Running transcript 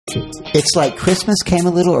It's like Christmas came a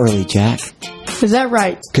little early, Jack. Is that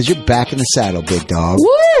right? Because you're back in the saddle, big dog.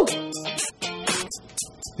 Woo!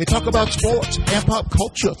 They talk about sports and pop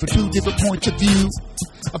culture from two different points of view.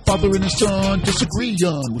 A father and a son disagree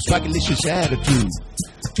on with swagalicious attitude.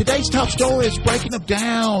 Today's top story is breaking them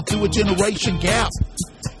down through a generation gap.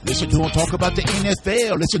 Listen to them talk about the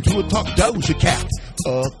NFL. Listen to them talk Doja Cat.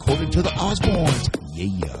 According to the Osbournes,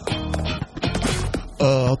 yeah.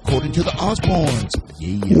 According to the Osbournes,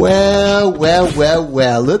 yeah.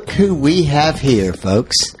 Well. Look who we have here,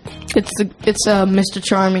 folks. It's Mr.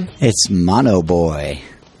 Charming. It's Mono Boy.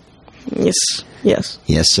 Yes.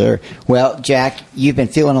 Yes, sir. Well, Jack, you've been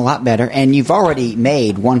feeling a lot better, and you've already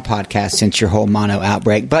made one podcast since your whole mono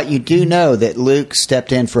outbreak, but you do know that Luke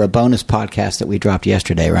stepped in for a bonus podcast that we dropped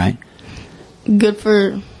yesterday, right? Good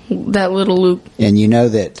for that little Luke. And you know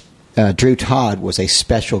that Drew Todd was a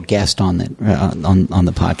special guest on the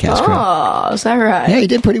podcast. Oh, is that right? Yeah, he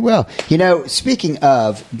did pretty well. You know, speaking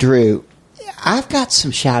of Drew, I've got some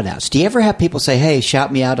shout-outs. Do you ever have people say, hey,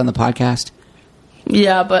 shout me out on the podcast?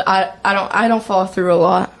 Yeah, but I don't follow through a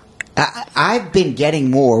lot. I've been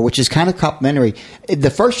getting more, which is kind of complimentary.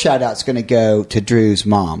 The first shout-out's going to go to Drew's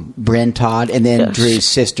mom, Bryn Todd, and then Drew's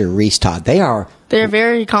sister, Reese Todd. They're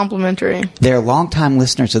very complimentary. They're longtime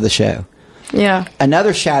listeners of the show. Yeah.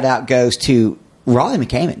 Another shout-out goes to Raleigh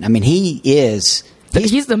McCammon. I mean, he's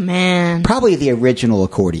the man. Probably the original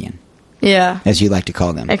accordion. Yeah. As you like to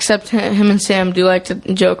call them. Except him and Sam do like to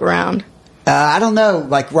joke around. I don't know.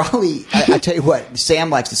 Like Raleigh, I tell you what, Sam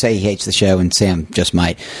likes to say he hates the show, and Sam just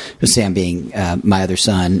might. Sam being my other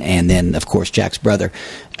son, and then, of course, Jack's brother.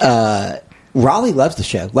 Raleigh loves the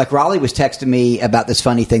show. Like, Raleigh was texting me about this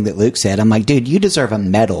funny thing that Luke said. I'm like, dude, you deserve a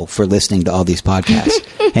medal for listening to all these podcasts.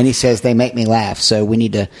 And he says they make me laugh, so we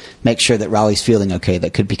need to make sure that Raleigh's feeling okay.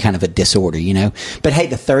 That could be kind of a disorder, you know? But hey,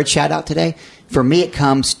 the third shout-out today, for me, it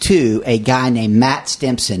comes to a guy named Matt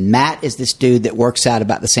Stimson. Matt is this dude that works out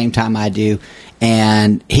about the same time I do,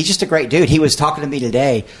 and he's just a great dude. He was talking to me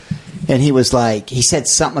today, and he was like, he said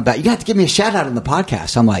something about, you got to give me a shout-out on the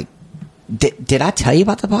podcast. I'm like, did I tell you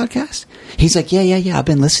about the podcast? He's like, yeah, I've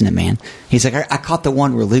been listening, man. He's like, I caught the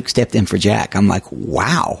one where Luke stepped in for Jack. I'm like,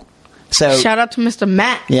 wow. So shout out to Mr.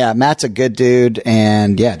 Matt. Yeah, Matt's a good dude,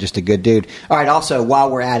 and yeah, just a good dude. All right, also, while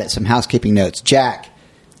we're at it, some housekeeping notes. Jack,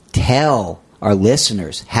 tell our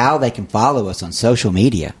listeners how they can follow us on social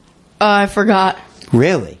media. I forgot.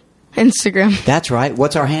 Really? Instagram. That's right.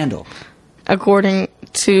 What's our handle? According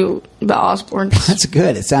to the Osbournes. That's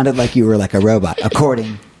good. It sounded like you were like a robot.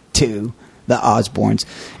 According to the Osbournes.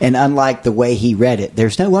 And unlike the way he read it,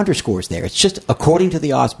 there's no underscores there. It's just according to the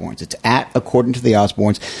Osbournes. It's at according to the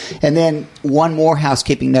Osbournes. And then one more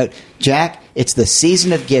housekeeping note. Jack, it's the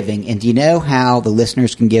season of giving. And do you know how the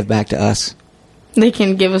listeners can give back to us? They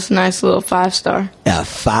can give us a nice little 5-star. A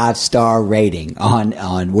 5-star rating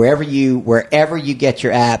on wherever you get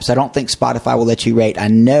your apps. I don't think Spotify will let you rate. I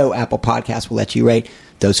know Apple Podcasts will let you rate.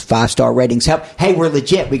 Those 5-star ratings help. Hey, we're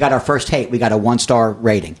legit. We got our first hate. We got a 1-star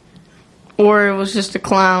rating. Or it was just a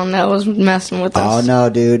clown that was messing with us. Oh, no,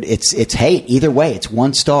 dude. It's hate. Either way, it's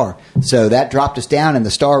 1 star. So that dropped us down in the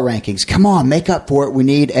star rankings. Come on, make up for it. We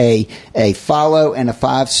need a follow and a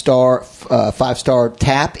 5-star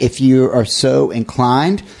tap if you are so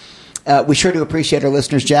inclined. We sure do appreciate our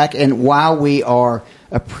listeners, Jack. And while we are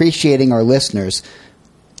appreciating our listeners,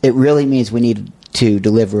 it really means we need to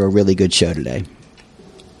deliver a really good show today.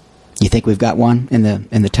 You think we've got one in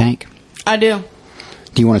the tank? I do.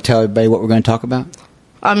 Do you want to tell everybody what we're going to talk about?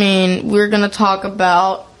 I mean, we're going to talk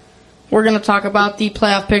about the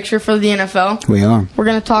playoff picture for the NFL. We are. We're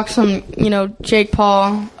going to talk some, Jake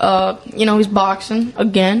Paul, he's boxing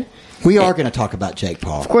again. We are going to talk about Jake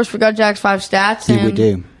Paul. Of course, we got Jack's 5 stats. Yeah, we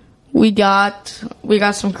do. We got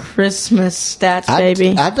some Christmas stats,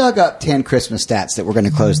 baby. I dug up 10 Christmas stats that we're going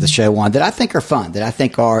to close the show on that I think are fun, that I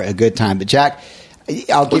think are a good time. But Jack,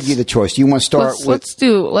 I'll give you the choice. Do you want to start with... Let's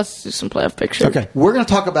do some playoff picture. Okay. We're going to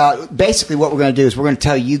talk about... Basically, what we're going to do is we're going to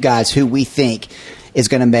tell you guys who we think is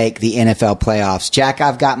going to make the NFL playoffs. Jack,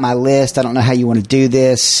 I've got my list. I don't know how you want to do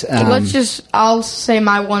this. I'll say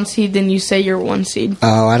my 1 seed, then you say your 1 seed.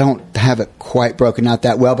 Oh, I don't have it quite broken out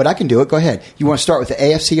that well, but I can do it. Go ahead. You want to start with the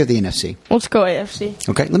AFC or the NFC? Let's go AFC.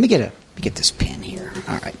 Okay. Let me get this pen here.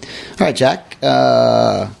 All right, Jack.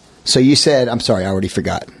 So you said... I'm sorry, I already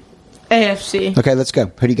forgot. AFC. Okay, let's go.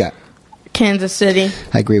 Who do you got? Kansas City.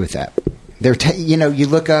 I agree with that. They're you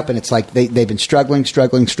look up and it's like they've been struggling.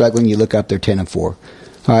 You look up, they're 10-4. All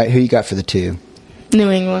right, who you got for the 2?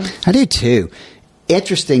 New England. I do too.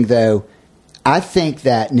 Interesting though. I think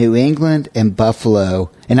that New England and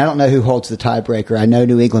Buffalo, and I don't know who holds the tiebreaker. I know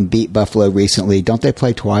New England beat Buffalo recently. Don't they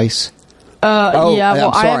play twice? Yeah,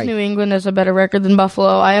 well, I'm I have sorry. New England as a better record than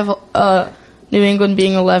Buffalo. I have New England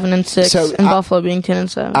being 11-6 and Buffalo being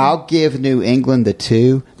 10-7. I'll give New England the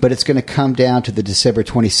 2, but it's going to come down to the December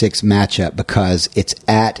 26th matchup because it's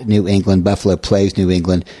at New England. Buffalo plays New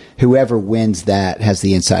England. Whoever wins that has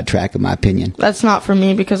the inside track, in my opinion. That's not for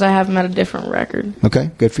me because I have them at a different record.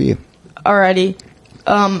 Okay, good for you. Alrighty.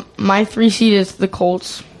 My 3 seed is the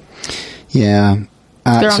Colts. Yeah.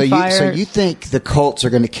 They're on fire. So you think the Colts are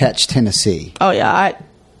going to catch Tennessee? Oh, yeah.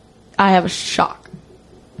 I have a shock.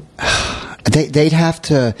 They'd have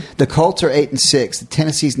to. The Colts are 8-6.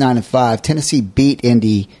 Tennessee's 9-5. Tennessee beat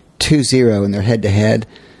Indy 2-0 in their head-to-head.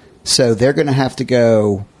 So they're going to have to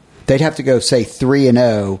go. They'd have to go say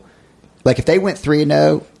 3-0. Like if they went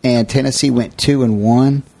 3-0 and Tennessee went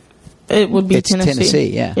 2-1, it would be it's Tennessee.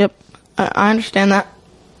 Yeah. Yep. I understand that.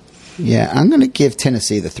 Yeah, I'm going to give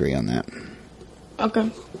Tennessee the 3 on that. Okay.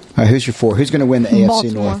 All right, who's your 4? Who's going to win the AFC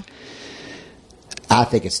Baltimore. North? I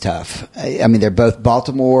think it's tough. I mean, they're both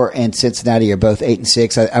Baltimore and Cincinnati are both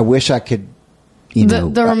 8-6. I wish I could,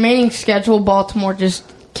 The remaining schedule, Baltimore just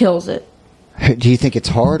kills it. Do you think it's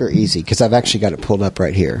hard or easy? Because I've actually got it pulled up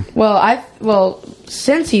right here. Well,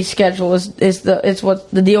 Cincy's schedule is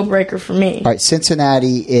what the deal breaker for me. All right,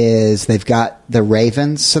 Cincinnati they've got the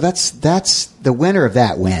Ravens, so that's the winner of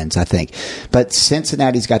that wins, I think. But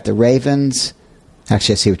Cincinnati's got the Ravens.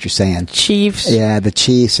 Actually, I see what you're saying. Chiefs. Yeah, the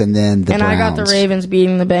Chiefs and then the Browns. I got the Ravens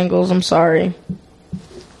beating the Bengals. I'm sorry.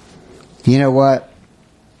 You know what?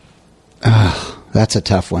 That's a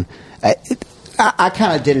tough one. I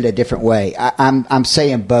kind of did it a different way. I'm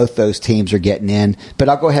saying both those teams are getting in, but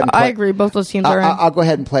I'll go ahead and play. I agree. Both those teams are in. I'll go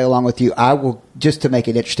ahead and play along with you. I will, just to make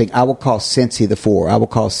it interesting, I will call Cincy the 4. I will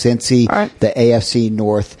call Cincy the AFC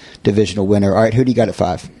North divisional winner. All right, who do you got at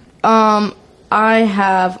 5? I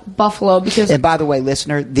have Buffalo because. And by the way,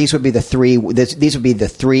 listener, these would be the 3. These would be the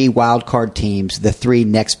 3 wild card teams, the 3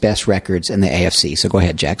 next best records in the AFC. So go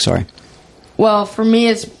ahead, Jack. Sorry. Well, for me,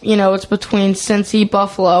 it's between Cincy,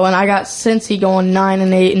 Buffalo, and I got Cincy going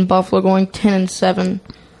 9-8 and Buffalo going 10-7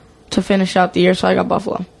 to finish out the year. So I got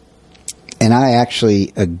Buffalo. And I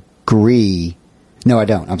actually agree. No, I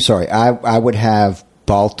don't. I'm sorry. I would have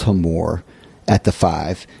Baltimore at the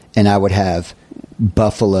 5, and I would have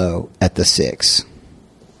Buffalo at the 6.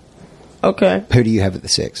 Okay. Who do you have at the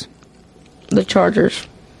 6? The Chargers.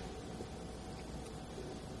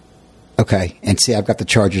 Okay. And see, I've got the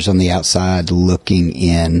Chargers on the outside looking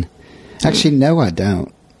in. Actually, no, I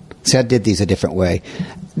don't. See, I did these a different way.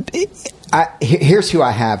 Here's who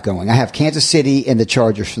I have going. I have Kansas City and the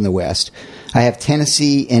Chargers from the West. I have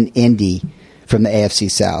Tennessee and Indy from the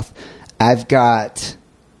AFC South. I've got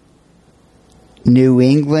New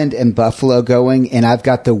England and Buffalo going, and I've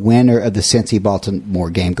got the winner of the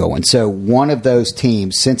Cincy-Baltimore game going. So one of those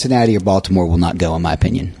teams, Cincinnati or Baltimore, will not go, in my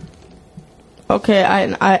opinion. Okay,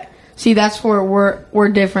 I see. That's where we're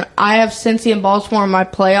different. I have Cincy and Baltimore in my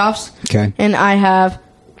playoffs. Okay, and I have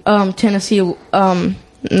Tennessee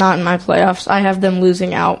not in my playoffs. I have them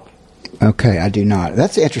losing out. Okay, I do not.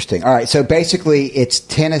 That's interesting. All right, so basically it's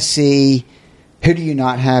Tennessee. Who do you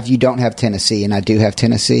not have? You don't have Tennessee, and I do have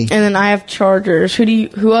Tennessee. And then I have Chargers.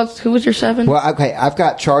 Who else? Who was your 7? Well, okay, I've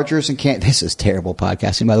got Chargers and This is terrible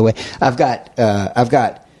podcasting, by the way. I've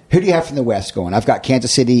got. Who do you have from the West going? I've got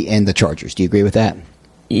Kansas City and the Chargers. Do you agree with that?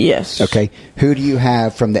 Yes. Okay. Who do you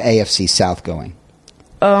have from the AFC South going?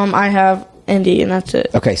 I have Indy, and that's it.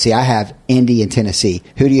 Okay. See, I have Indy and Tennessee.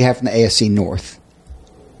 Who do you have from the AFC North?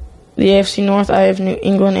 The AFC North, I have New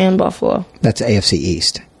England and Buffalo. That's AFC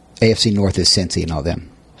East. AFC North is Cincy and all them.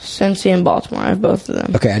 Cincy and Baltimore. I have both of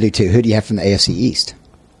them. Okay, I do too. Who do you have from the AFC East?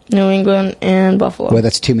 New England and Buffalo. Well,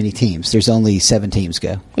 that's too many teams. There's only 7 teams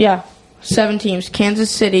go. Yeah, 7 teams.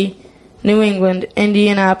 Kansas City, New England,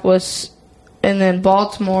 Indianapolis, and then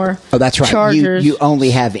Baltimore. Oh, that's right. Chargers. You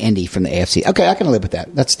only have Indy from the AFC. Okay, I can live with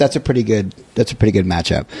that. That's a pretty good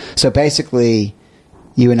matchup. So basically,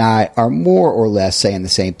 you and I are more or less saying the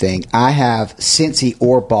same thing. I have Cincy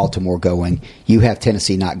or Baltimore going. You have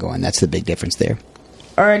Tennessee not going. That's the big difference there.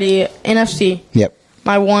 Alrighty, NFC. Yep.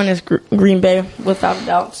 My 1 is Green Bay, without a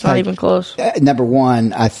doubt. It's not even close. Number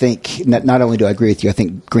 1, I think, not only do I agree with you, I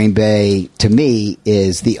think Green Bay, to me,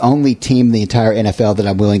 is the only team in the entire NFL that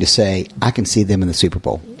I'm willing to say, I can see them in the Super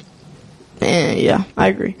Bowl. Yeah, I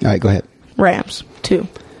agree. All right, go ahead. Rams, 2.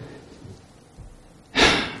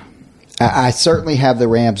 I certainly have the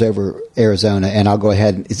Rams over Arizona, and I'll go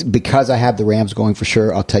ahead. Because I have the Rams going for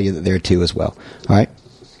sure, I'll tell you that they're 2 as well. All right?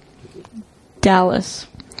 Dallas.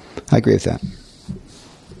 I agree with that.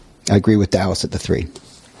 I agree with Dallas at the 3.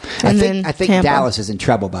 And I think Tampa. Dallas is in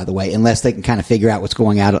trouble, by the way, unless they can kind of figure out what's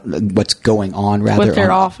going on rather With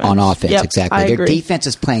their on offense. on offense. Yep, Exactly. I Their agree. defense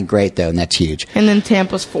is playing great though, and that's huge. And then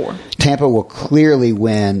Tampa's 4. Tampa will clearly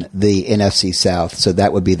win the NFC South, so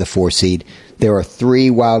that would be the 4 seed. There are 3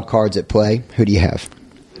 wild cards at play. Who do you have?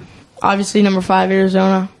 Obviously, number 5,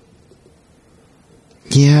 Arizona.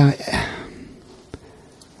 Yeah.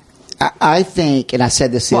 I think, and I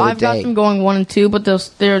said this the Well, other I've got day. them going 1 and 2, but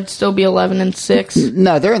they'd still be 11 and 6.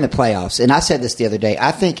 No, they're in the playoffs, and I said this the other day.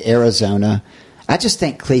 I think Arizona. I just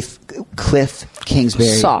think Cliff Kingsbury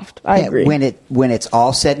Soft. I agree. When it's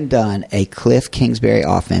all said and done, a Cliff Kingsbury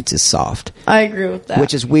offense is soft. I agree with that.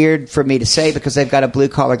 Which is weird for me to say because they've got a blue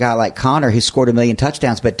collar guy like Connor who scored 1 million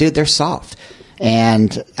touchdowns. But dude, they're soft.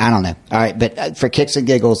 And I don't know. All right, but for kicks and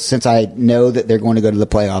giggles, since I know that they're going to go to the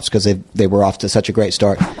playoffs because they were off to such a great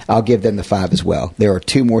start, I'll give them the 5 as well. There are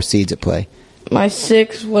 2 more seeds at play. My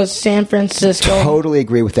 6 was San Francisco. Totally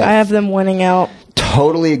agree with that. I have them winning out.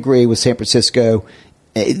 Totally agree with San Francisco.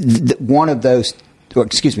 One of those, or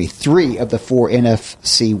excuse me, 3 of the 4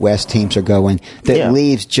 NFC West teams are going. That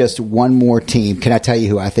leaves just one more team. Can I tell you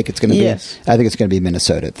who I think it's going to be? Yes. I think it's going to be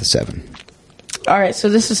Minnesota at the 7. All right, so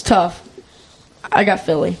this is tough. I got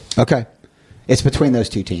Philly. Okay. It's between those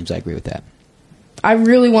 2 teams. I agree with that. I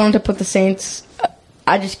really wanted to put the Saints.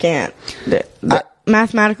 I just can't.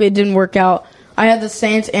 Mathematically, it didn't work out. I had the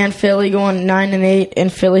Saints and Philly going 9 and 8,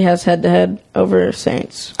 and Philly has head-to-head over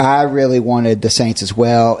Saints. I really wanted the Saints as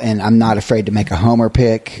well, and I'm not afraid to make a homer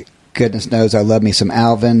pick. Goodness knows I love me some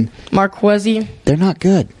Alvin. Marquezzi. They're not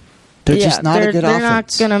good. They're just not a good they're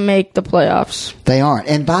offense. They're not going to make the playoffs. They aren't.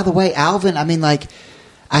 And by the way, Alvin, I mean, like,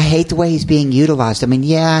 I hate the way he's being utilized. I mean,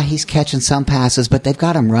 yeah, he's catching some passes, but they've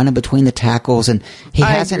got him running between the tackles, and he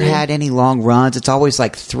hasn't had any long runs. It's always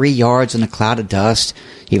like 3 yards in a cloud of dust,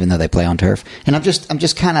 even though they play on turf. And I'm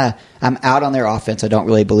just kind of, I'm out on their offense. I don't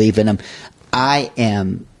really believe in them. I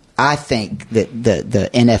think that the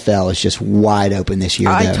NFL is just wide open this year.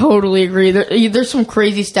 I though. totally agree. There's some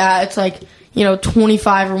crazy stat. It's like,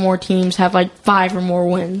 25 or more teams have like 5 or more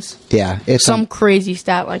wins. Yeah, it's Some crazy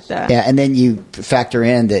stat like that. Yeah, and then you factor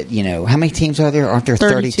in that, how many teams are there? Aren't there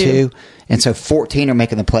 32? And so 14 are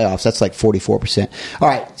making the playoffs. That's like 44%. All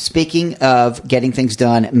right, speaking of getting things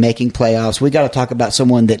done, making playoffs, we got to talk about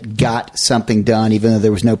someone that got something done even though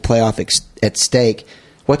there was no playoff at stake.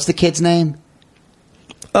 What's the kid's name?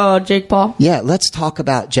 Jake Paul. Yeah, let's talk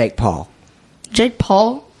about Jake Paul. Jake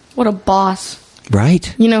Paul? What a boss.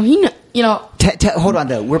 Right? Hold on,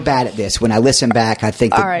 though. We're bad at this. When I listen back, I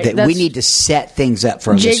think that we need to set things up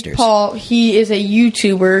for our Jake listeners. Paul, he is a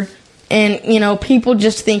YouTuber, and, people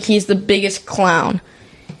just think he's the biggest clown.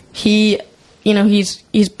 He's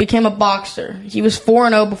became a boxer. He was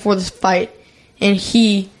 4-0 before this fight, and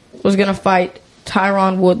he was going to fight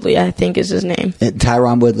Tyron Woodley, I think is his name.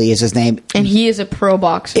 Tyron Woodley is his name. And he is a pro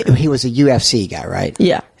boxer. He was a UFC guy, right?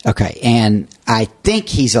 Yeah. Okay, and I think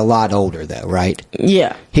he's a lot older, though, right?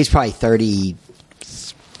 Yeah. He's probably 34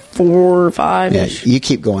 or 5-ish. Yeah, you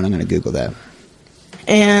keep going. I'm going to Google that.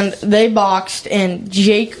 And they boxed, and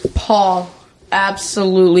Jake Paul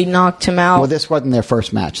absolutely knocked him out. Well, this wasn't their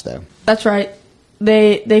first match, though. That's right.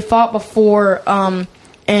 They fought before, and,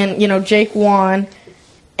 Jake won.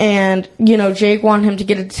 And, Jake wanted him to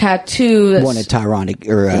get a tattoo. Wanted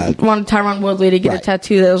Tyron Woodley to get a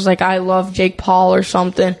tattoo that was like, I love Jake Paul or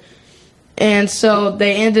something. And so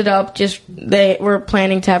they ended up they were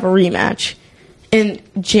planning to have a rematch. And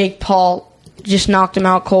Jake Paul just knocked him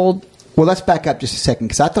out cold. Well, let's back up just a second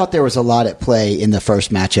because I thought there was a lot at play in the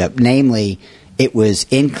first matchup. Namely, it was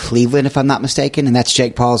in Cleveland, if I'm not mistaken, and that's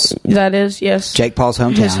Jake Paul's... That is, yes. Jake Paul's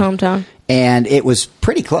hometown. His hometown. And it was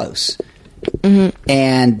pretty close. Mm-hmm.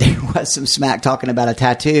 And there was some smack talking about a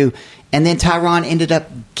tattoo. And then Tyron ended up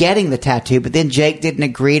getting the tattoo, but then Jake didn't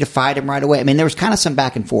agree to fight him right away. I mean, there was kind of some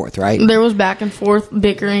back and forth, right? There was back and forth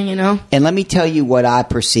bickering, And let me tell you what I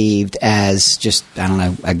perceived as just, I don't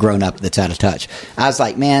know, a grown-up that's out of touch. I was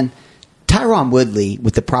like, man, Tyron Woodley,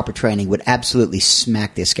 with the proper training, would absolutely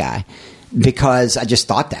smack this guy. Because I just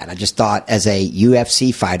thought that. I just thought as a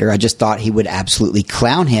UFC fighter, I just thought he would absolutely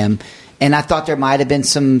clown him. And I thought there might have been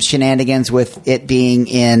some shenanigans with it being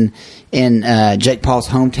in Jake Paul's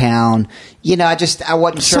hometown. I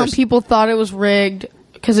wasn't sure. Some people thought it was rigged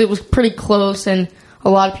because it was pretty close, and a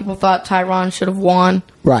lot of people thought Tyron should have won.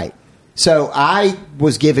 Right. So I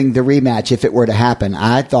was giving the rematch if it were to happen.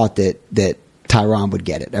 I thought that Tyron would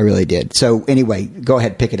get it. I really did. So anyway, go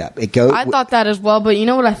ahead, pick it up. I thought that as well, but you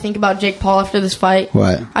know what I think about Jake Paul after this fight?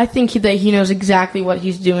 What? I think that he knows exactly what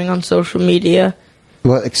he's doing on social media.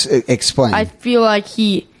 Well, explain. I feel like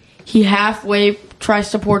he halfway tries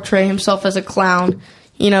to portray himself as a clown,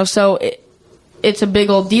 so it's a big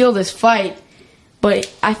old deal, this fight.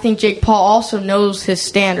 But I think Jake Paul also knows his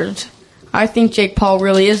standards. I think Jake Paul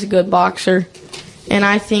really is a good boxer. And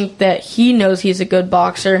I think that he knows he's a good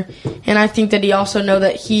boxer. And I think that he also knows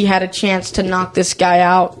that he had a chance to knock this guy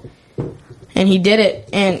out. And he did it.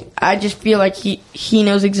 And I just feel like he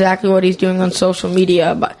knows exactly what he's doing on social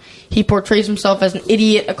media. But he portrays himself as an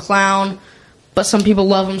idiot, a clown. But some people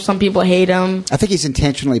love him, some people hate him. I think he's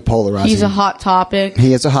intentionally polarizing. He's a hot topic.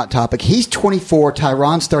 He is a hot topic. He's 24.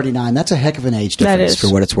 Tyron's 39. That's a heck of an age difference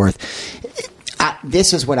for what it's worth.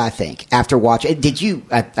 This is what I think. After watching, did you?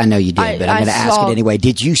 I know you did, but I'm going to ask it anyway.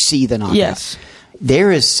 Did you see the knockout? Yes.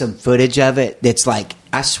 There is some footage of it that's like,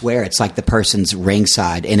 I swear, it's like the person's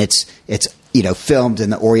ringside, and it's filmed in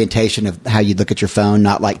the orientation of how you look at your phone,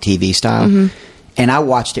 not like TV style. Mm-hmm. And I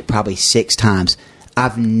watched it probably 6 times.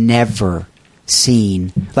 I've never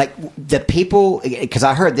seen like the people, because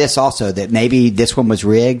I heard this also, that maybe this one was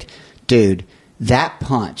rigged. Dude, that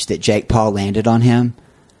punch that Jake Paul landed on him,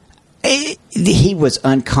 he was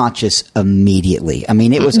unconscious immediately. I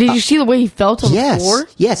mean, it was. Did you see the way he felt on the floor?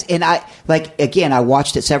 Yes, and I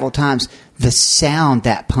watched it several times. The sound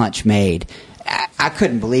that punch made, I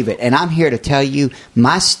couldn't believe it. And I'm here to tell you,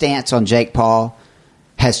 my stance on Jake Paul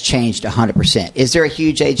has changed 100%. Is there a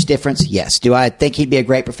huge age difference? Yes. Do I think he'd be a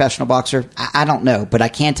great professional boxer? I don't know, but I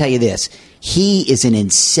can tell you this. He is an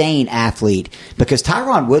insane athlete because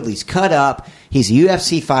Tyron Woodley's cut up. He's a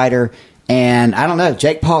UFC fighter, and I don't know.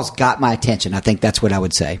 Jake Paul's got my attention. I think that's what I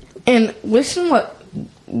would say. And listen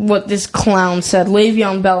what this clown said,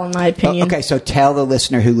 Le'Veon Bell, in my opinion. Okay, so tell the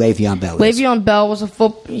listener who Le'Veon Bell is. Le'Veon Bell was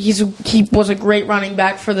he was a great running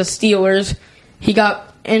back for the Steelers. He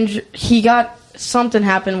got injured. Something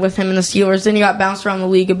happened with him in the Steelers. Then he got bounced around the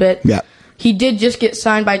league a bit. Yeah. He did just get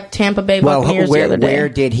signed by Tampa Bay Buccaneers the other day. Where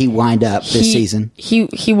did he wind up this season?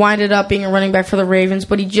 He winded up being a running back for the Ravens,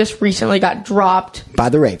 but he just recently got dropped by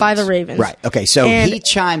the Ravens. Right. Okay. So he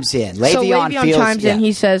chimes in. Le'Veon chimes in.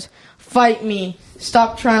 He says, "Fight me.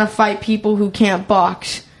 Stop trying to fight people who can't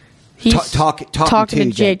box." He's talking to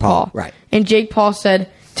Jake Paul. Right. And Jake Paul said,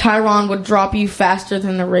 "Tyron would drop you faster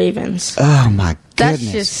than the Ravens." Oh my goodness.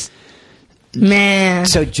 That's just. Man.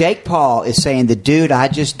 So Jake Paul is saying the dude I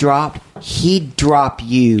just dropped, he'd drop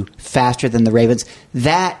you faster than the Ravens.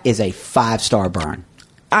 That is a 5-star burn.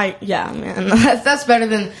 Yeah, man. That's better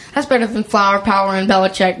than Flower Power and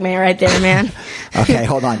Belichick, man, right there, man. Okay,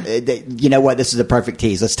 hold on. You know what? This is a perfect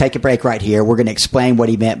tease. Let's take a break right here. We're going to explain what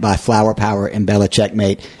he meant by Flower Power and Belichick,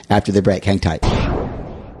 mate, after the break. Hang tight.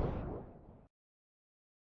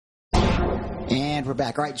 And we're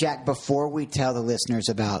back. All right, Jack, before we tell the listeners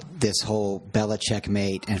about this whole Belichick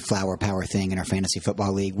mate and Flower Power thing in our fantasy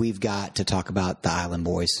football league, we've got to talk about the Island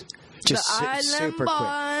Boys. Just super quick.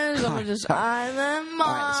 Island Boys. All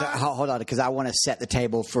right, so hold on, because I want to set the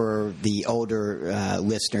table for the older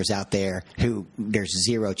listeners out there who there's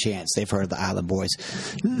zero chance they've heard of the Island Boys.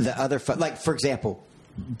 The other, for example,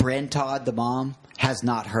 Bryn Todd, the mom, has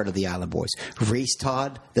not heard of the Island Boys. Reese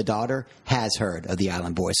Todd, the daughter, has heard of the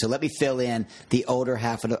Island Boys. So let me fill in the older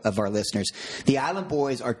half of our listeners. The Island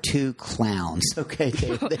Boys are 2 clowns, okay?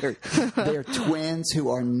 They're twins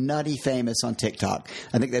who are nutty famous on TikTok.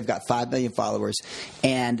 I think they've got 5 million followers.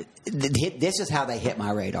 And this is how they hit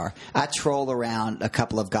my radar. I troll around a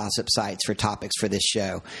couple of gossip sites for topics for this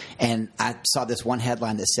show, and I saw this one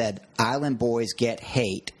headline that said, Island Boys get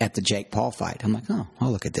hate at the Jake Paul fight. I'm like, oh,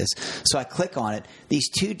 I'll look at this. So I click on it. These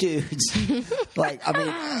 2 dudes, I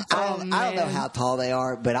don't know how tall they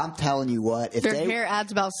are, but I'm telling you what. Their hair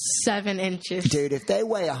adds about 7 inches. Dude, if they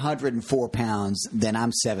weigh 104 pounds, then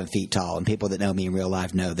I'm 7 feet tall. And people that know me in real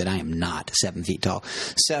life know that I am not 7 feet tall.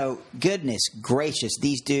 So, goodness gracious,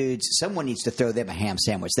 these dudes, someone needs to throw them a ham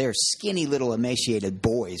sandwich. They're skinny little emaciated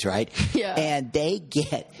boys, right? Yeah. And they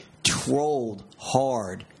get trolled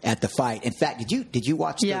hard at the fight. In fact, did you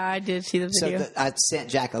watch? Yeah, I did see the video. So I sent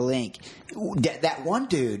Jack a link. That one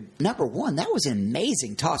dude, number one, that was an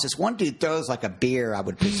amazing toss. This one dude throws like a beer, I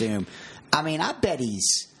would presume. I mean, I bet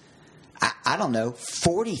he's, I don't know,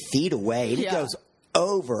 40 feet away. And he goes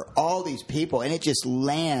over all these people, and it just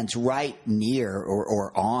lands right near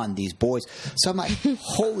or on these boys. So I'm like,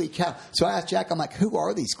 holy cow. So I asked Jack, I'm like, who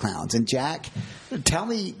are these clowns? And Jack, tell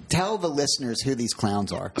the listeners who these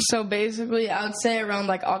clowns are. So basically, I would say around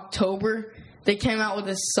like October, they came out with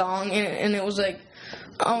this song, and it was like,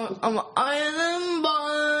 I'm an island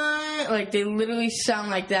boy. Like, they literally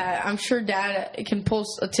sound like that. I'm sure Dad can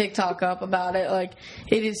post a TikTok up about it. Like,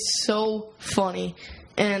 it is so funny.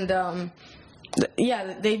 And,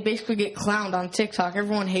 yeah, they basically get clowned on TikTok.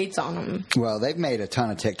 Everyone hates on them. Well, they've made a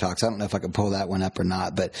ton of TikToks. I don't know if I can pull that one up or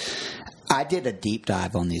not, but I did a deep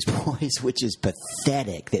dive on these boys, which is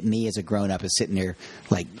pathetic that me as a grown-up is sitting there,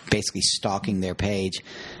 like, basically stalking their page.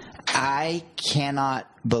 I cannot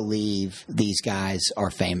believe these guys are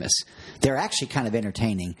famous. They're actually kind of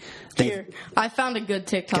entertaining. Here, I found a good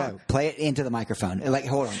TikTok. Go, play it into the microphone. Like,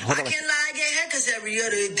 hold on. I can't lie, I get haircuts every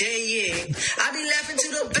other day, yeah. I be laughing to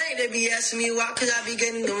the bank, they be asking me why, cause I be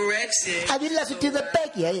getting them racks in. I be laughing to the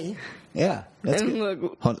bank, yeah. Yeah, that's And good.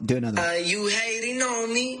 look, Hold on, do another one. You hating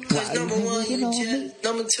on me, cause Why number you one, hating you on me? jealous.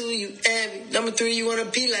 Number two, you envy. Number three, you wanna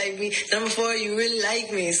be like me. Number four, you really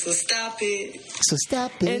like me, so stop it. So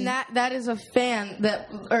stop it. and that is a fan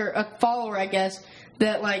or a follower, I guess,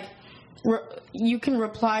 that like you can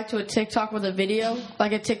reply to a TikTok with a video,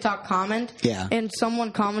 like a TikTok comment. Yeah. And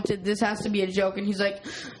someone commented, "This has to be a joke," and he's like,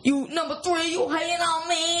 "You number 3, you hating on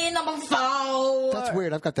me. Number 4." That's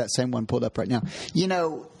weird. I've got that same one pulled up right now. You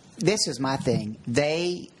know, this is my thing.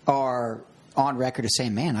 They are on record as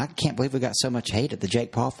saying, man, I can't believe we got so much hate at the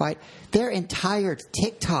Jake Paul fight. Their entire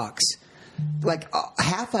TikToks, like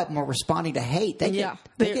half of them are responding to hate. They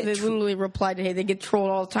They literally reply to, "Hey, they get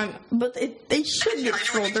trolled all the time," but they should get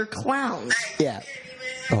trolled. They're clowns. Yeah.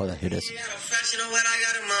 Oh, here it is. You got a fraction of what I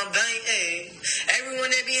got in my bank, ayy. Everyone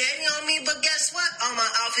they be hating on me, but guess what? All my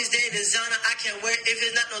outfits, they designer. I can't wear if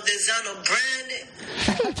it's not no designer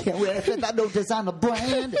branded. I can't wear if it's not no designer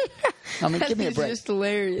brand. I mean, give me a That's break. just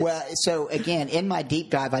hilarious. Well, so again, in my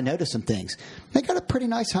deep dive, I noticed some things. They got a pretty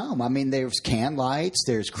nice home. I mean, there's can lights,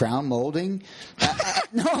 there's crown molding.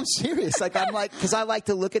 No, I'm serious. Because I like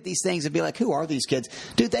to look at these things and be like, who are these kids?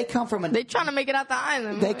 Dude, they come from They trying to make it out the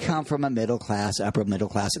island. They come from a middle class, upper middle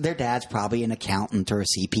class. Their dad's probably an accountant or a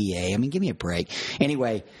CPA. I mean, give me a break.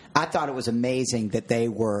 Anyway, I thought it was amazing that they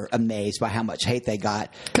were amazed by how much hate they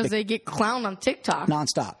got. Because they get clowned on TikTok.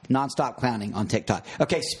 Nonstop clowning on TikTok.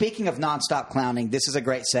 Okay, speaking of nonstop clowning, this is a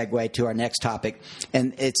great segue to our next topic.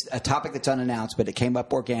 And it's a topic that's unannounced, but it came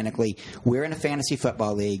up organically. We're in a fantasy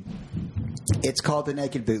football league. It's called the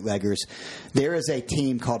Naked Bootleggers. There is a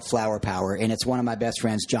team called Flower Power, and it's one of my best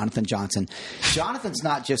friends, Jonathan Johnson. Jonathan's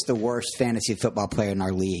not just the worst fantasy football player in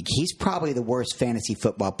our league. He's probably the worst fantasy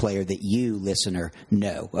football player that you, listener,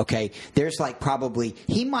 know. Okay? There's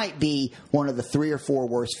he might be one of the 3 or 4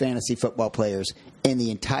 worst fantasy football players in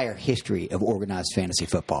the entire history of organized fantasy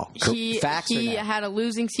football. Facts or He no? had a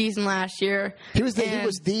losing season last year. He was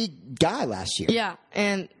the guy last year. Yeah,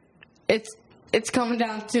 and it's coming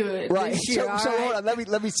down to it Right. this year. So hold on.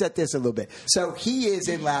 Let me set this a little bit. So he is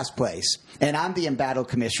in last place, and I'm the embattled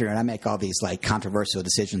commissioner, and I make all these controversial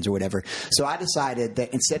decisions or whatever. So I decided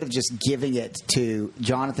that instead of just giving it to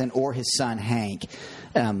Jonathan or his son Hank,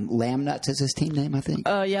 Lamb Nuts is his team name, I think.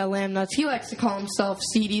 Yeah, Lamb Nuts. He likes to call himself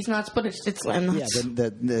CD's Nuts, but it's Lamb Nuts.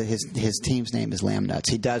 Yeah, his team's name is Lamb Nuts.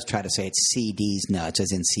 He does try to say it's CD's Nuts,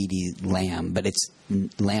 as in CD Lamb, but it's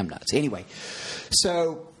Lamb Nuts. Anyway,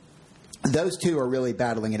 so those two are really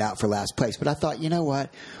battling it out for last place. But I thought, you know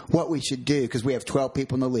what we should do, because we have 12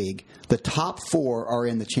 people in the league. The top 4 are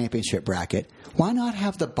in the championship bracket. Why not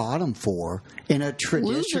have the bottom 4 in a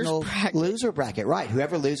traditional loser bracket? Right.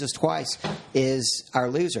 Whoever loses twice is our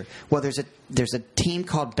loser. Well, there's a team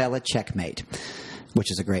called Bella Checkmate,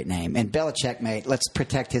 which is a great name. And Bella Checkmate, let's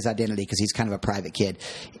protect his identity because he's kind of a private kid.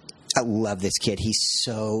 I love this kid. He's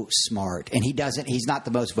so smart. And he's not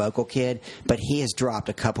the most vocal kid, but he has dropped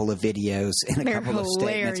a couple of videos and a couple of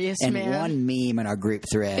statements and one meme in our group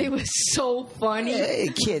thread. It was so funny.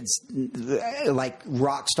 Kids like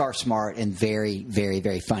rock star smart and very, very,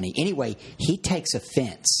 very funny. Anyway, he takes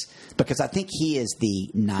offense because I think he is the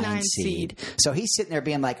 9 seed. So he's sitting there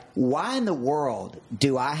being like, why in the world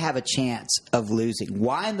do I have a chance of losing?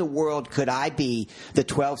 Why in the world could I be the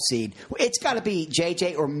 12 seed? It's got to be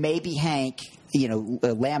JJ or maybe Hank,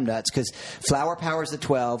 Lamb Nuts, because Flower Power is the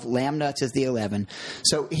 12, Lamb Nuts is the 11.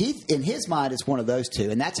 So he, in his mind, it's one of those two.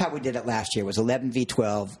 And that's how we did it last year. It was 11 v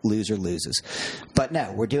 12, loser loses. But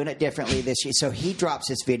no, we're doing it differently this year. So he drops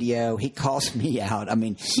this video. He calls me out. I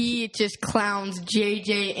mean, he just clowns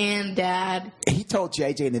JJ and Dad. He told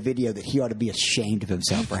JJ in the video that he ought to be ashamed of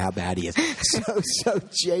himself for how bad he is. So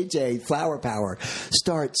JJ, Flower Power,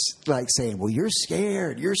 starts saying, well, you're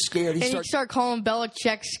scared. You're scared. He started calling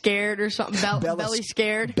Belichick scared or something. Belly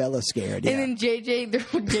scared. Bella scared, yeah. And then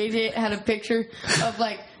JJ had a picture of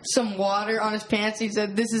some water on his pants. He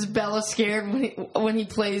said, "This is Bella scared when he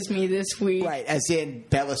plays me this week." Right, as in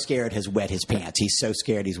Bella scared has wet his pants. He's so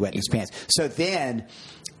scared he's wetting his pants. So then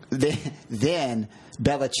then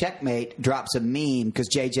Bella Checkmate drops a meme because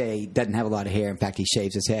JJ doesn't have a lot of hair. In fact, he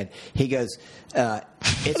shaves his head. He goes,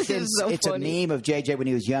 it's a meme of JJ when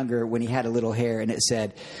he was younger, when he had a little hair, and it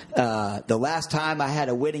said, the last time I had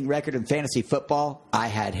a winning record in fantasy football, I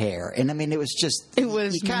had hair. And I mean, it was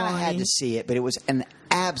you kind of had to see it, but it was an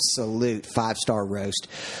absolute 5-star roast.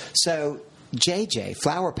 So JJ,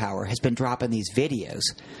 Flower Power, has been dropping these videos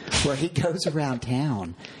where he goes around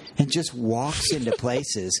town and just walks into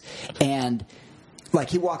places, and like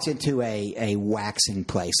he walks into a waxing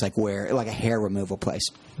place, like a hair removal place.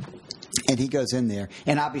 And he goes in there,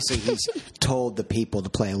 and obviously he's told the people to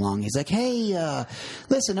play along. He's like, hey,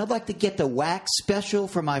 listen, I'd like to get the wax special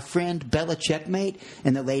for my friend Bella Checkmate.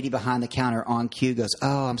 And the lady behind the counter on cue goes,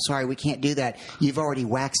 oh, I'm sorry, we can't do that. You've already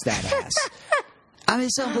waxed that ass. I mean,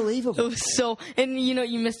 it's unbelievable. It was and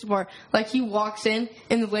you missed a part. Like, he walks in,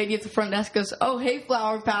 and the lady at the front desk goes, oh, hey,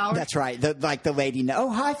 Flower Power. That's right. The lady, oh,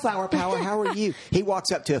 hi, Flower Power. How are you? He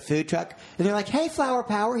walks up to a food truck, and they're like, hey, Flower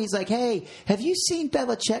Power. He's like, hey, have you seen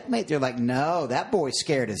Bella Checkmate? They're like, no, that boy's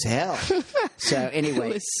scared as hell. So,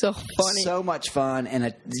 anyway. It was so funny. So much fun,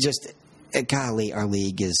 and golly, our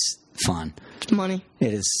league is fun. It's money.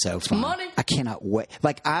 It is so fun. Money. I cannot wait.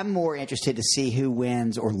 Like, I'm more interested to see who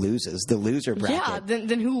wins or loses the loser bracket. Yeah,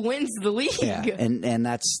 than who wins the league. Yeah, and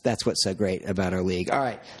that's what's so great about our league. All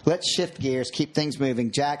right, let's shift gears, keep things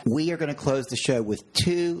moving. Jack, we are going to close the show with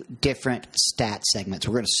 2 different stat segments.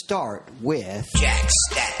 We're going to start with Jack's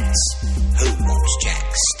Stats. Who wants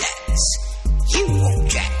Jack's Stats? You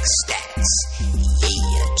want Jack's Stats.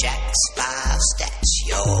 Yeah, Jack's 5 stats.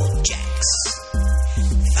 Yo, Jack's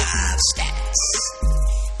 5 stats.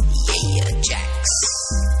 Yeah, Jack's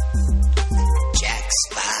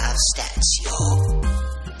 5 stats, yo.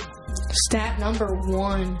 Stat number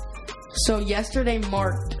 1. So yesterday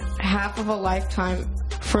marked half of a lifetime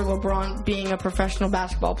for LeBron being a professional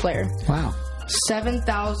basketball player. wow.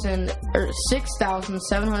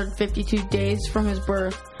 6,752 days from his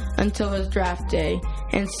birth until his draft day,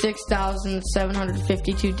 and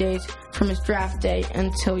 6,752 days from his draft day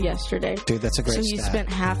until yesterday. Dude, that's a great So he stat. spent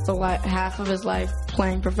half of his life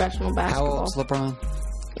playing professional How basketball. old's LeBron?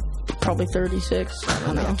 Probably 36. I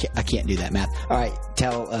don't know. I can't do that math. All right,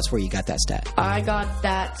 tell us where you got that stat. I got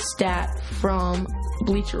that stat from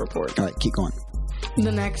Bleacher Report. All right, keep going.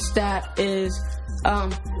 The next stat is,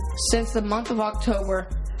 since the month of October,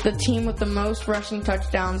 the team with the most rushing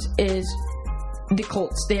touchdowns is the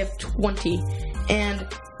Colts. They have 20. And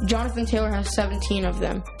Jonathan Taylor has 17 of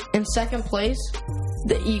them. In second place,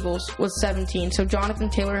 the Eagles with 17. So Jonathan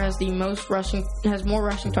Taylor has more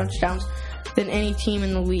rushing touchdowns than any team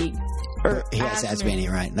in the league. He has as many,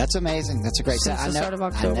 right? That's amazing. That's a great stat. Since the start of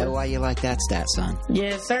October. I know why you like that stat, son.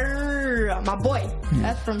 Yes, sir. My boy.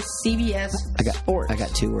 That's from CBS Sports. I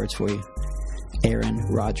got 2 words for you. Aaron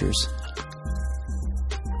Rodgers.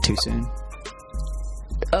 Too soon?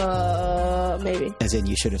 Maybe. As in,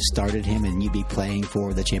 you should have started him and you'd be playing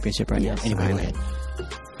for the championship right Yes, now. Anyway, go ahead.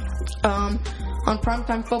 On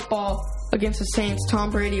primetime football against the Saints, Tom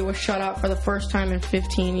Brady was shut out for the first time in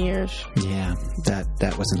 15 years. Yeah,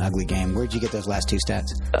 that was an ugly game. Where'd you get those last 2 stats?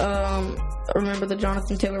 Remember the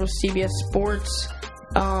Jonathan Taylor was CBS Sports.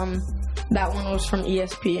 That one was from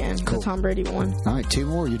ESPN. Cool. The Tom Brady one. All right, 2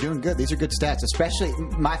 more. You're doing good. These are good stats. Especially,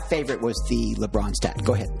 my favorite was the LeBron stat.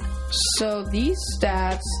 Go ahead. So these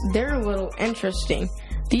stats, they're a little interesting.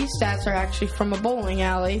 These stats are actually from a bowling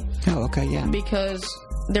alley. Oh, okay, yeah. Because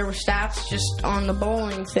there were stats just on the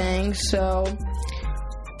bowling thing. So,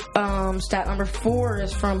 stat number 4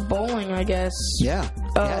 is from bowling, I guess. Yeah.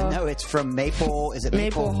 No, it's from Maple. Is it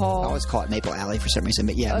Maple Hall? I always call it Maple Alley for some reason,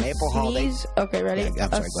 but yeah, Maple Hall. Okay, ready? Yeah,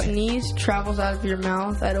 I'm sorry, go ahead. A sneeze travels out of your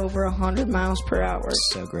mouth at over 100 miles per hour.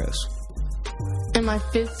 So gross. And my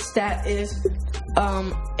 5th stat is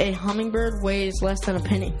a hummingbird weighs less than a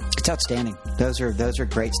penny. It's outstanding. Those are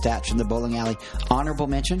great stats from the bowling alley. Honorable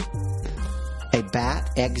mention: a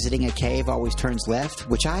bat exiting a cave always turns left,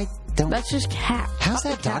 which I don't. That's just cat. How's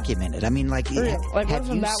that documented? I mean, like What if have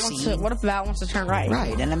a you bat seen? what if a bat wants to turn right?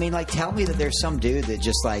 Right, and I mean, like, tell me that there's some dude that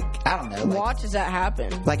just like I don't know, like, Watches that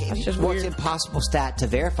happen. like That's just what's weird. impossible stat to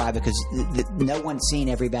verify because no one's seen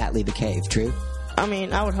every bat leave a cave. True. I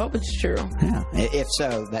mean, I would hope it's true. Yeah. If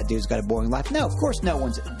so, that dude's got a boring life. No, of course no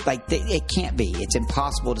one's... it can't be. It's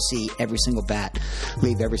impossible to see every single bat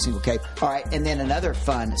leave every single cave. All right, and then another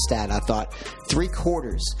fun stat, I thought.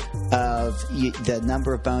 3/4 of the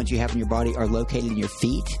number of bones you have in your body are located in your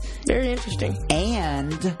feet. Very interesting.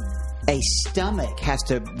 And a stomach has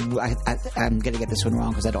to... I'm going to get this one wrong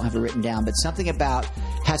because I don't have it written down, but something about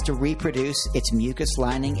has to reproduce its mucus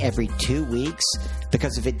lining every 2 weeks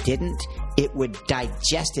because if it didn't, it would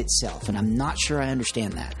digest itself, and I'm not sure I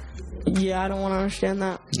understand that. Yeah, I don't want to understand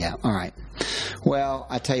that. Yeah, all right. Well,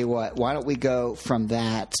 I tell you what, why don't we go from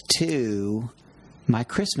that to my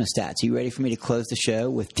Christmas stats? You ready for me to close the show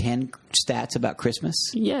with 10 stats about Christmas?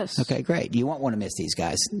 Yes. Okay, great. You won't want to miss these,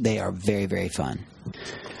 guys. They are very, very fun.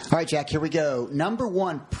 All right, Jack, here we go. Number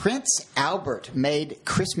 1, Prince Albert made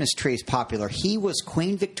Christmas trees popular. He was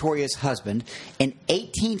Queen Victoria's husband. In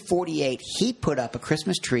 1848, he put up a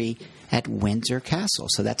Christmas tree at Windsor Castle.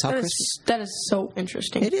 So that's how Christmas... That is so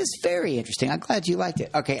interesting. It is very interesting. I'm glad you liked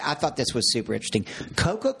it. Okay, I thought this was super interesting.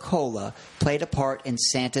 Coca-Cola played a part in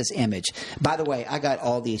Santa's image. By the way, I got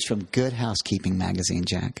all these from Good Housekeeping magazine,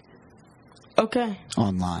 Jack. Okay.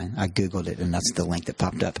 Online. I Googled it, and that's the link that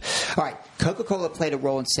popped up. All right. Coca-Cola played a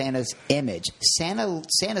role in Santa's image.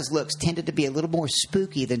 Santa's looks tended to be a little more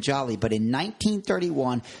spooky than jolly, but in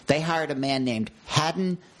 1931, they hired a man named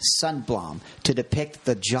Haddon Sundblom to depict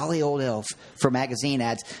the jolly old elf for magazine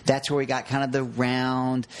ads. That's where we got kind of the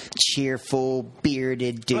round, cheerful,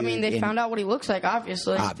 bearded dude. I mean, they found out what he looks like,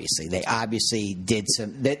 obviously. Obviously. They obviously did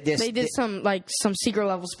some... They did some secret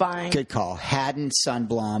level spying. Good call. Haddon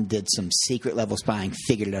Sundblom did some secret level spying,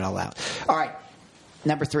 figured it all out. All right.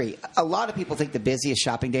 Number 3, a lot of people think the busiest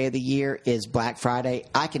shopping day of the year is Black Friday.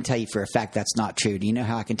 I can tell you for a fact that's not true. Do you know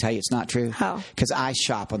how I can tell you it's not true? How? Because I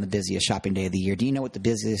shop on the busiest shopping day of the year. Do you know what the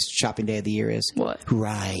busiest shopping day of the year is? What?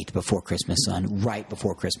 Right before Christmas, son. Right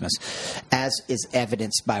before Christmas. As is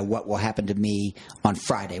evidenced by what will happen to me on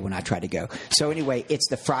Friday when I try to go. So anyway, it's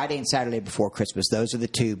the Friday and Saturday before Christmas. Those are the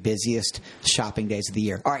 2 busiest shopping days of the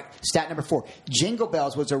year. All right, stat number 4. Jingle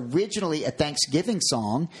Bells was originally a Thanksgiving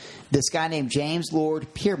song. This guy named James Lord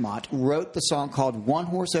Piermont wrote the song called One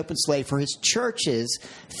Horse Open Sleigh for his church's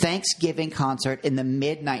Thanksgiving concert in the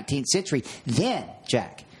mid-19th century. Then,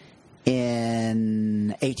 Jack,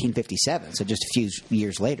 in 1857, so just a few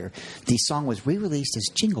years later, the song was re-released as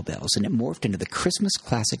Jingle Bells, and it morphed into the Christmas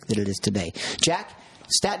classic that it is today. Jack,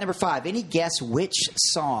 stat number 5. Any guess which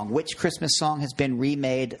Christmas song has been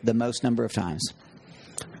remade the most number of times?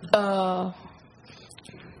 Oh,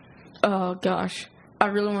 gosh. I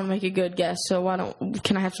really want to make a good guess, so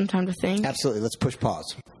can I have some time to think? Absolutely. Let's push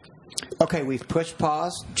pause. Okay, we've pushed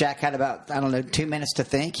pause. Jack had about, 2 minutes to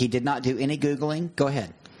think. He did not do any Googling. Go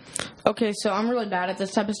ahead. Okay, so I'm really bad at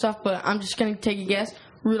this type of stuff, but I'm just going to take a guess.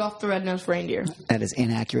 Rudolph the Red-Nosed Reindeer. That is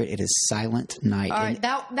inaccurate. It is Silent Night. All right,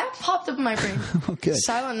 that popped up in my brain. Oh, good.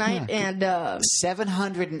 Silent Night and...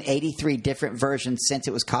 783 different versions since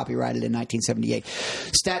it was copyrighted in 1978.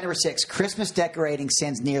 Stat number 6. Christmas decorating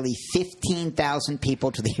sends nearly 15,000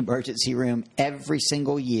 people to the emergency room every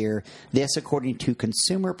single year. This according to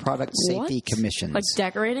Consumer Product Safety Commissions. Like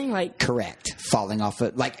decorating? Correct. Falling off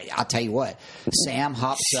I'll tell you what. Sam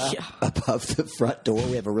hops up above the front door.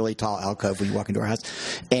 We have a really tall alcove when you walk into our house.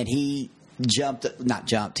 And he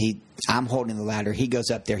I'm holding the ladder. He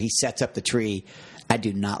goes up there. He sets up the tree. I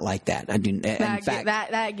do not like that. I do. That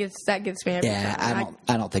gets me every time.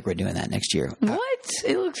 I don't think we're doing that next year. What?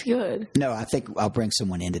 It looks good. No, I think I'll bring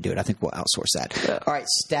someone in to do it. I think we'll outsource that. Yeah. All right,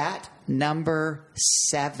 stat number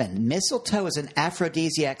 7. Mistletoe is an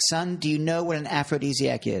aphrodisiac. Son, do you know what an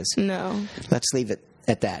aphrodisiac is? No. Let's leave it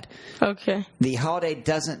at that. Okay. The holiday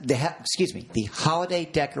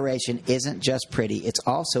decoration isn't just pretty. It's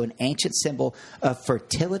also an ancient symbol of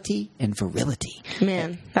fertility and virility.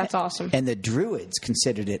 Man, that's awesome. And the Druids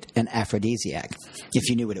considered it an aphrodisiac. If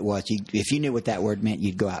you knew what it was, if you knew what that word meant,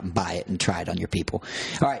 you'd go out and buy it and try it on your people.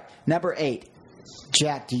 All right, number 8.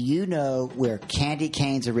 Jack, do you know where candy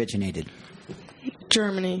canes originated?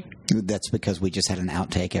 Germany. That's because we just had an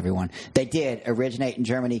outtake, everyone. They did originate in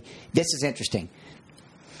Germany. This is interesting.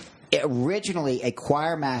 Originally, a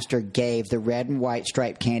choir master gave the red and white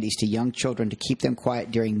striped candies to young children to keep them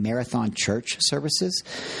quiet during marathon church services.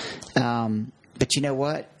 But you know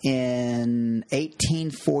what? In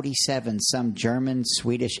 1847, some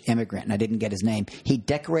German-Swedish immigrant, and I didn't get his name, he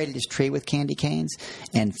decorated his tree with candy canes,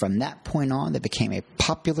 and from that point on, they became a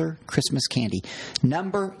popular Christmas candy.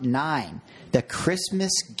 Number 9, the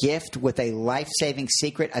Christmas gift with a life-saving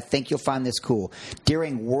secret. I think you'll find this cool.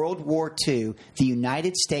 During World War II, the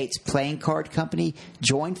United States Playing Card Company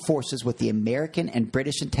joined forces with the American and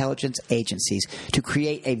British intelligence agencies to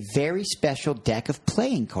create a very special deck of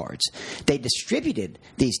playing cards. They distributed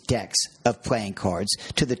these decks of playing cards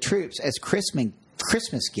to the troops as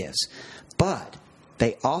Christmas gifts, but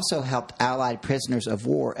they also helped Allied prisoners of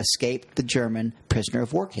war escape the German prisoner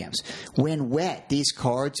of war camps. When wet, these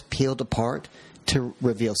cards peeled apart to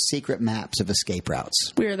reveal secret maps of escape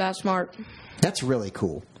routes. We are that smart. That's really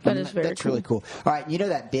cool. That is very That's cool. really cool. All right, you know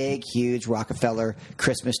that big, huge Rockefeller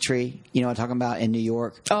Christmas tree? You know what I'm talking about in New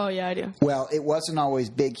York? Oh, yeah, I do. Well, it wasn't always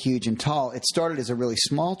big, huge, and tall. It started as a really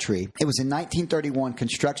small tree. It was in 1931,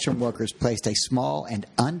 construction workers placed a small and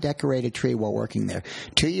undecorated tree while working there.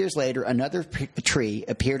 2 years later, another tree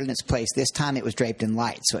appeared in its place. This time it was draped in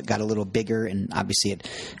lights, so it got a little bigger, and obviously it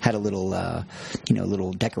had a little,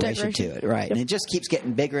 little decoration to it. Right. Yep. And it just keeps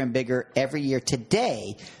getting bigger and bigger every year.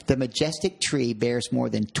 Today, the majestic tree bears more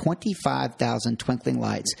than 25,000 twinkling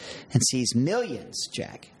lights and sees millions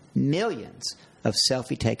of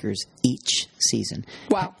selfie takers each season.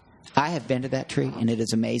 Wow. I have been to that tree, and it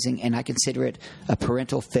is amazing, and I consider it a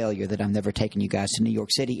parental failure that I've never taken you guys to New York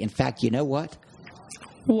City. In fact, you know what?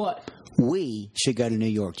 What? We should go to New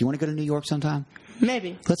York. Do you want to go to New York sometime?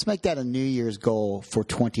 Maybe. Let's make that a New Year's goal for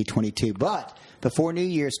 2022. But before New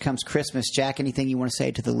Year's comes Christmas. Jack, anything you want to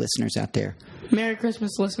say to the listeners out there? Merry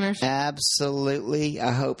Christmas, listeners. Absolutely.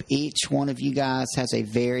 I hope each one of you guys has a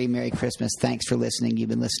very Merry Christmas. Thanks for listening. You've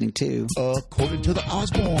been listening to According to the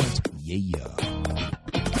Osbournes, yeah.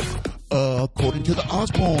 According to the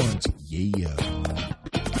Osbournes, yeah.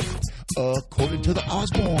 According to the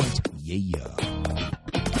Osbournes, yeah.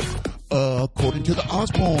 According to the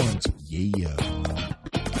Osbournes, yeah.